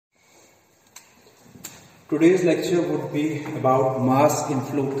Today's lecture would be about mass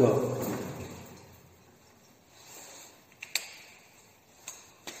inflow curve.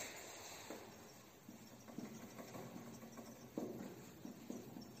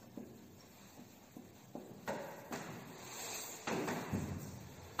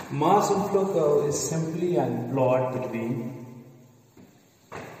 Mass inflow curve is simply a plot between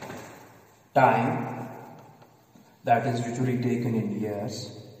time, that is usually taken in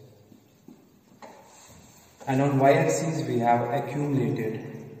years, and on y-axis we have accumulated,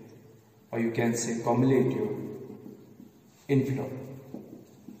 or you can say cumulative inflow,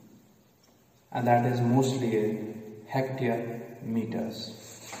 and that is mostly in hectare-meters.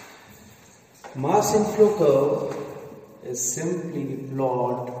 Mass inflow curve is simply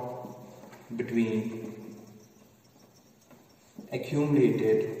plot between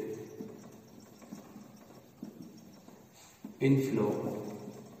accumulated inflow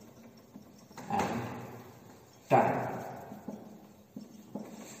and time.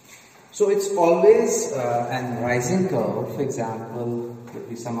 So it's always an rising curve. For example, could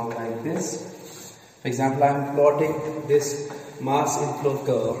be somehow like this. For example, I am plotting this mass inflow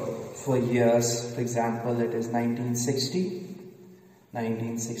curve for years. For example, it is 1960,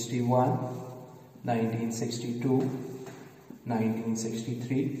 1961, 1962,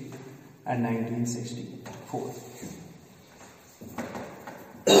 1963 and 1964.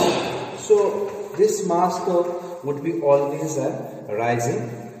 So this mass curve would be always a rising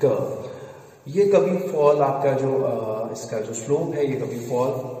curve. ये कभी fall आपका जो इसका जो slope है ये कभी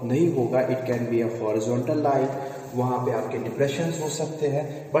fall नहीं होगा. It can be a horizontal line, वहां पे आपके डिप्रेशंस हो सकते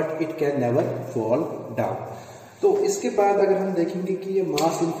हैं, but it can never fall down. तो इसके बाद अगर हम देखेंगे कि ये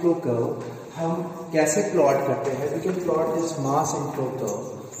मास इनफ्लो कर्व हम कैसे प्लॉट करते हैं, we can plot this mass inflow curve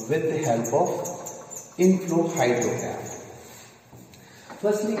with the help of inflow hydrograph.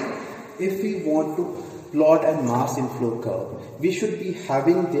 Firstly, if we want to plot a mass inflow curve, we should be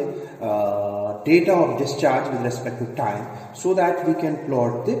having the data of discharge with respect to time, so that we can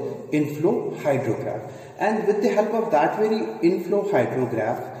plot the inflow hydrograph. And with the help of that very inflow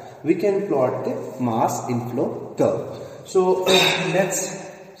hydrograph, we can plot the mass inflow curve. So let's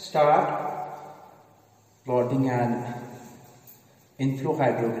start plotting an inflow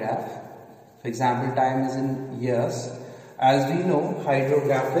hydrograph. For example, time is in years. As we know,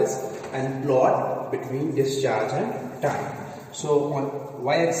 hydrograph is a plot between discharge and time. So on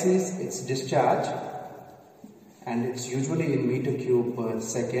y-axis it's discharge, and it's usually in meter cube per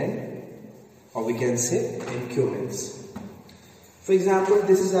second, or we can say in cubits. For example,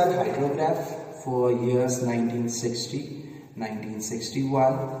 this is our hydrograph for years 1960,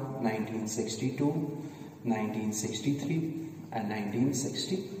 1961, 1962, 1963 and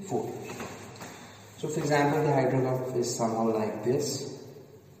 1964. So for example, the hydrograph is somehow like this.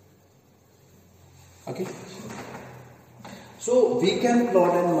 Okay. So we can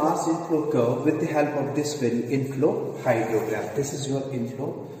plot a mass inflow curve with the help of this very inflow hydrograph. This is your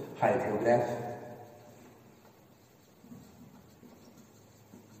inflow hydrograph.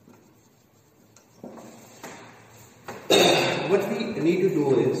 What we need to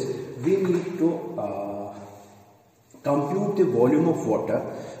do is we need to compute the volume of water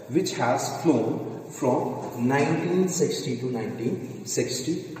which has flown from 1960 to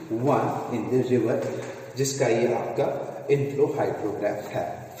 1961 in the river, जिसका ये आपका inflow hydrograph है.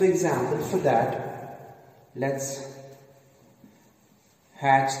 For example, for that, let's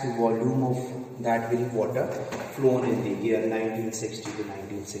hatch the volume of that very water flown in the year 1960 to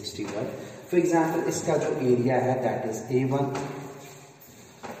 1961. For example, इसका जो area है that is A1.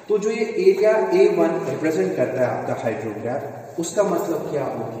 तो जो ये area A1 represent करता है आपका hydrograph, उसका मतलब क्या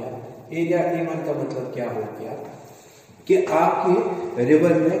हो गया? एरिया A1 का मतलब क्या हो गया कि आपके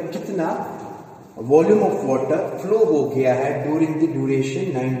रिवर में कितना वॉल्यूम ऑफ वाटर फ्लो हो गया है ड्यूरिंग द ड्यूरेशन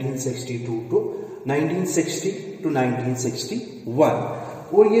 1960 टू 1961.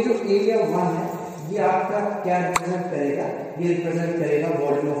 और ये जो एरिया 1 है ये आपका क्या रिप्रेजेंट करेगा? ये रिप्रेजेंट करेगा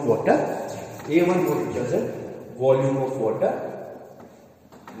volume of water. A1 will represent volume of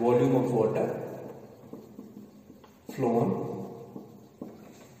water phloem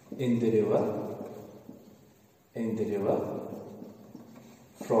in the river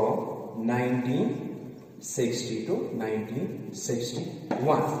from 1960 to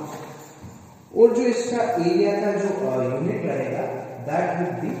 1961. और जो इसका एरिया का जो यूनिट रहेगा that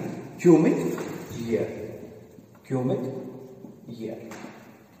would be cubic year.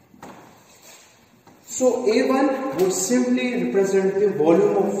 So A1 would simply represent the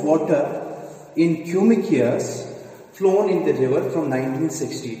volume of water in cubic years flown in the river from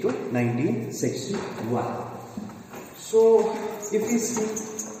 1960 to 1961. So if we see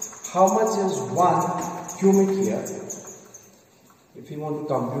how much is 1 cubic here, if you want to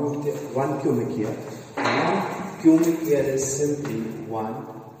compute the 1 cubic here, 1 cubic here is simply 1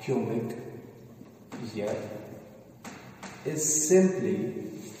 cubic here is simply,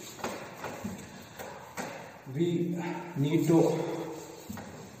 we need to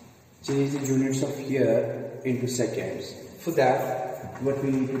change the units of here into seconds. For that, what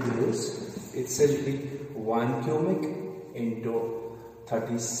we need to do is, it's simply 1 cubic into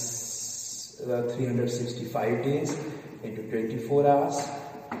 365 days into 24 hours,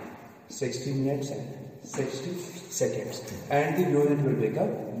 60 minutes and 60 seconds, and the unit will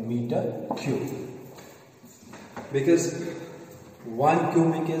become meter cube, because 1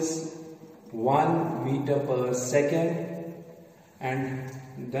 cubic is 1 meter per second, and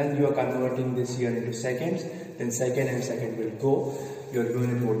then you are converting this here into seconds, then second and second will go, your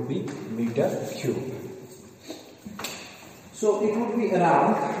unit would be meter cube. So it would be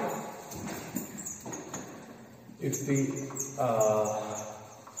around, if we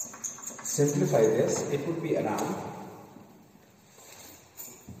simplify this, it would be around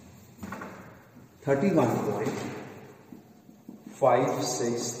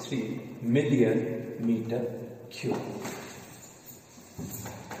 31.563 million meter cube.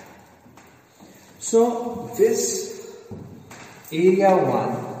 So this area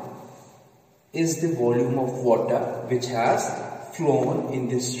 1 is the volume of water which has flown in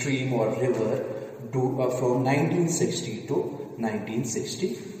this stream or river from 1960 to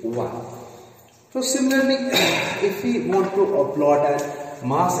 1961. So similarly, if we want to plot a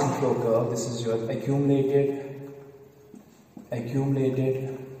mass inflow curve, this is your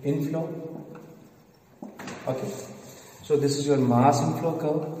accumulated inflow. Okay, so this is your mass inflow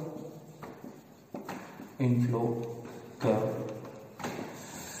curve,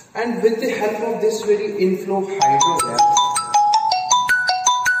 and with the help of this very inflow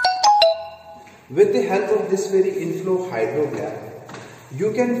hydrograph,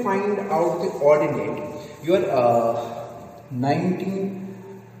 you can find out the ordinate. Your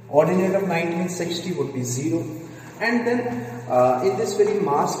ordinate of 1960 would be 0, and then in this very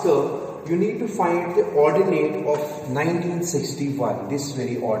mass curve, you need to find the ordinate of 1961. This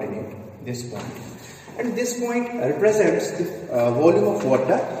very ordinate, this point. And this point represents the volume of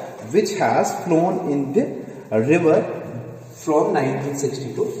water which has flown in the river from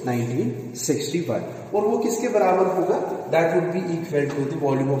 1960 to 1961. और वो किसके बराबर होगा? That would be equal to the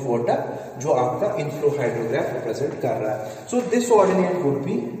volume of water जो आपका inflow hydrograph represent कर रहा है. So this ordinate would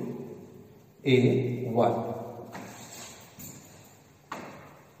be A1.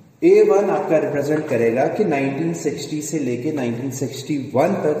 A1 आपका रिप्रेजेंट करेगा कि 1960 से लेके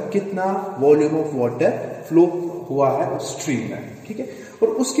 1961 तक कितना वॉल्यूम ऑफ वाटर फ्लो हुआ है उस स्ट्रीम में, ठीक है. और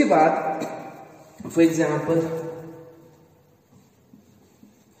उसके बाद फॉर एग्जांपल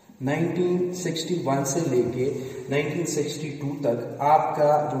 1961 से लेके 1962 तक आपका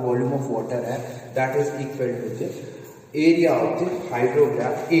जो वॉल्यूम ऑफ वाटर है that is equal to the area of the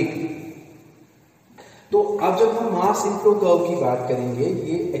hydrograph A2. तो अब जब हम मास इनफ्लो कर्व की बात करेंगे,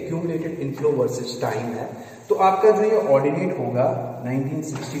 ये एक्यूमुलेटेड इनफ्लो वर्सेस टाइम है, तो आपका जो ये ऑर्डिनेट होगा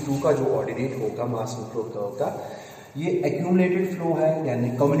 1962 का जो ऑर्डिनेट होगा मास इनफ्लो कर्व का, ये एक्यूमुलेटेड फ्लो है यानी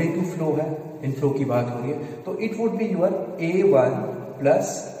कम्युलेटिव फ्लो है, इनफ्लो की बात हो रही है, तो it would be your A1 plus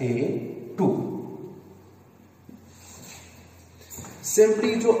A2.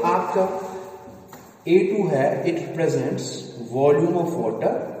 Simply जो आपका A2 है, it represents volume of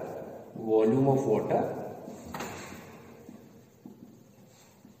water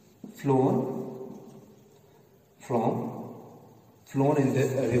flown in the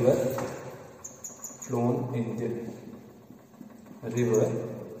river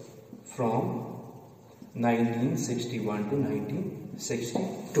from 1961 to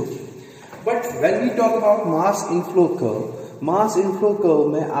 1962. But when we talk about mass inflow curve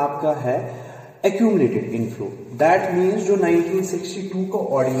में आपका है accumulated inflow. That means जो 1962 का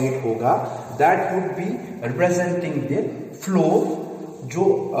ordinate होगा that would be representing the flow जो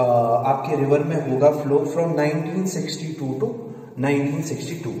आपके river में होगा फ्लो फ्रॉम 1962 टू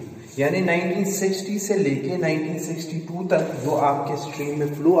 1962, यानी 1960 से लेके 1962 तक जो आपके स्ट्रीम में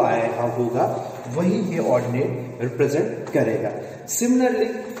फ्लो आया होगा वही ये ऑर्डिनेट रिप्रेजेंट करेगा. Similarly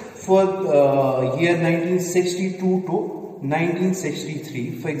for year 1962 to 1963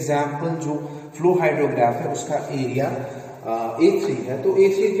 for example जो फ्लो हाइड्रोग्राफ है उसका एरिया A3 है, तो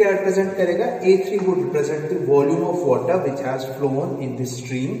A3 क्या रिप्रेजेंट करेगा? A3 would represent the volume of water which has flown in this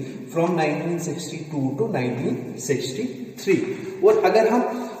stream from 1962 to 1963. और अगर हम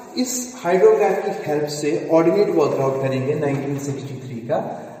इस हाइड्रोग्राफ की हेल्प से ऑर्डिनेट वर्कआउट करेंगे 1963 का,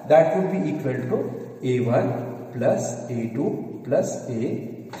 that would be equal to A1 plus A2 plus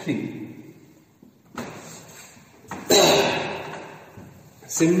A3.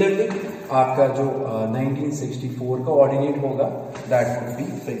 Similarly आपका जो 1964 का ऑर्डिनेट होगा, that would be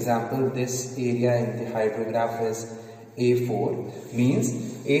for example this area in the hydrograph is A4, means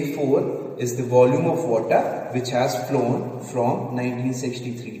A4 is the volume of water which has flown from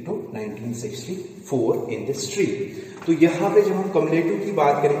 1963 to 1964 in the stream. तो यहाँ पे जब हम cumulative की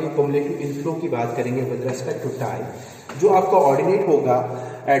बात करेंगे, कम्युलेटिव इनफ्लो की बात करेंगे विद रेस्पेक्ट टू टाइम, जो आपका ऑर्डिनेट होगा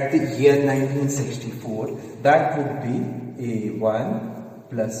at the year 1964, that would be A1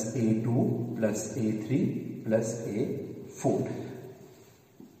 plus A2 plus A3 plus A4.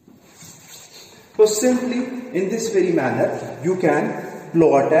 So simply in this very manner you can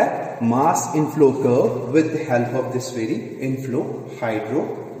plot a mass inflow curve with the help of this very inflow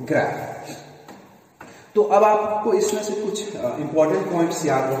hydrograph. तो अब आपको इसमें से कुछ important points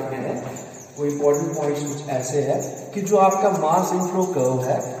याद रखने हैं. वो इंपॉर्टेंट पॉइंट्स कुछ ऐसे है कि जो आपका मास इनफ्लो कर्व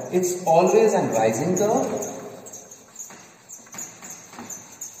है, it's always an rising curve.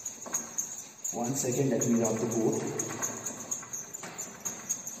 One second, let me drop the board.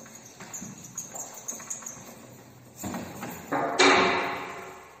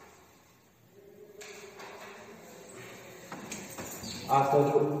 आपका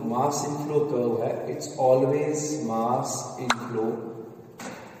जो मास इनफ्लो कर्व है, it's always mass inflow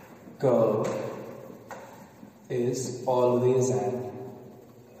curve is always an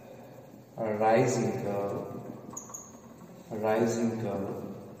rising curve.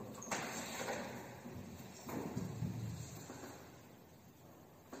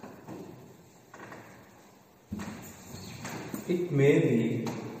 It may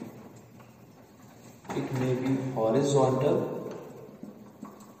be horizontal,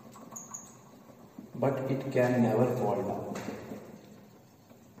 but it can never fall down.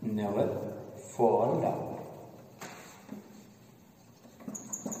 Never fall down.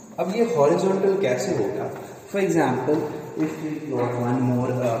 अब ये horizontal कैसे होगा? For example, if we plot one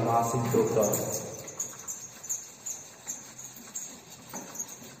more mass inflow curve.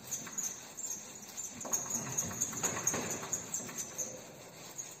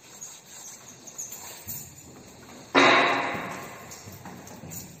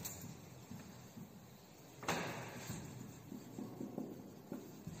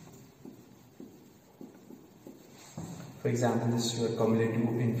 For example, this is your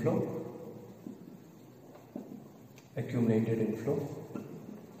cumulative inflow, accumulated inflow.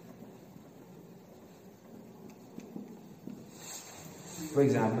 For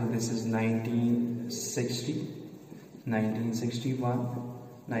example, this is 1960, 1961,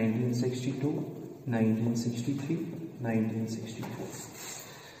 1962, 1963, 1964.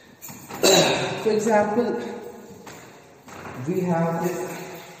 For example, we have the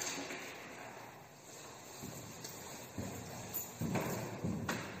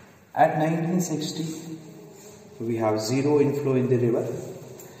at 1960 we have zero inflow in the river,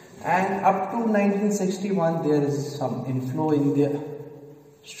 and up to 1961 there is some inflow in the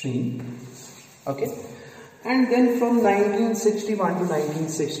stream. Okay, and then from 1961 to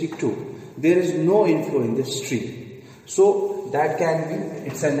 1962 there is no inflow in the stream. So that can be,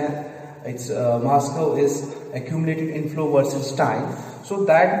 its mass curve is accumulated inflow versus time. So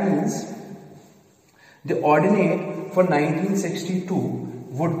that means the ordinate for 1962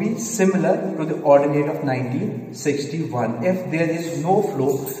 would be similar to the ordinate of 1961 if there is no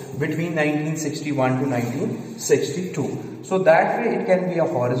flow between 1961 to 1962. So that way it can be a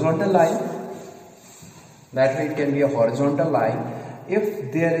horizontal line.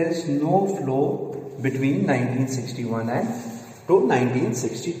 If there is no flow between 1961 and to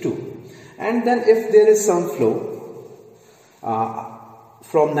 1962, and then if there is some flow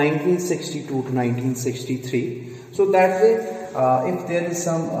from 1962 to 1963, so that way if there is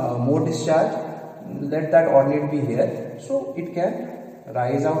some more discharge, let that ordinate be here, so it can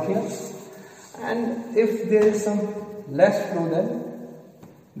rise out here. And if there is some less flow, then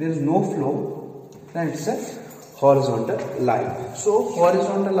there is no flow, then it's a horizontal line. So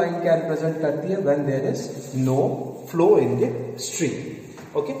horizontal line क्या represent करती है when there is no flow in the stream.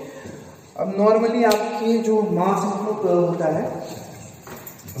 Okay, अब normally आपकी जो mass inflow curve होता है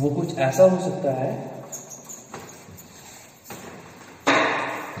वो कुछ ऐसा हो सकता है,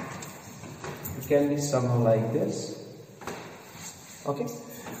 can be somehow like this. Okay,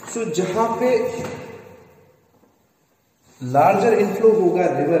 so जहां पे लार्जर इनफ्लो होगा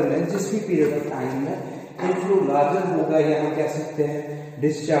रिवर में, जिस भी पीरियड ऑफ टाइम में इनफ्लो लार्जर होगा, या हम कह सकते हैं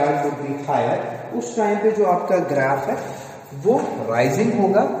डिस्चार्ज वुड बी हायर, उस टाइम पे जो आपका ग्राफ है वो राइजिंग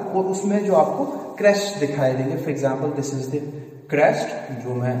होगा और उसमें जो आपको क्रेस्ट दिखाई देंगे. For example this is the crest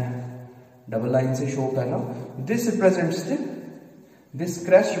जो मैं डबल लाइन से शो कर रहा हूं. This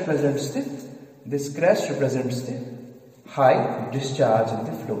crest represents the high discharge in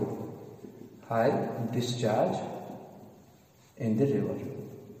the flow, high discharge in the river.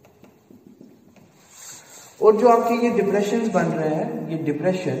 और जो आपके ये डिप्रेशंस बन रहे हैं, ये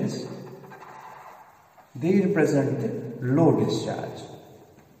depressions they represent the low discharge,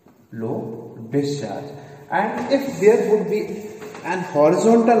 low discharge. And if there would be an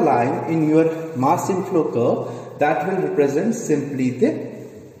horizontal line in your mass inflow curve, that will represent simply the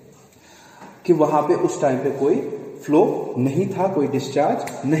कि वहां पे उस टाइम पे कोई फ्लो नहीं था, कोई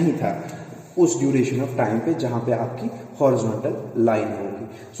डिस्चार्ज नहीं था उस ड्यूरेशन ऑफ टाइम पे जहां पे आपकी हॉरिजॉन्टल लाइन होगी.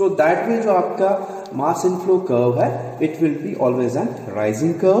 सो दैट वे जो आपका मास इनफ्लो कर्व है, it will be always an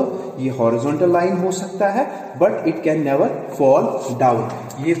rising curve. ये हॉरिजॉन्टल लाइन हो सकता है but it can never fall down.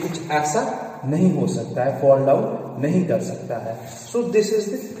 ये कुछ ऐसा नहीं हो सकता है, फॉल डाउन नहीं कर सकता है. So this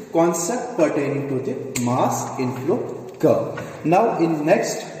is the concept pertaining to the mass inflow curve. Now in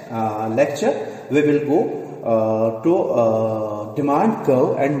next lecture we will go to demand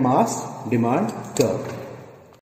curve and mass demand curve.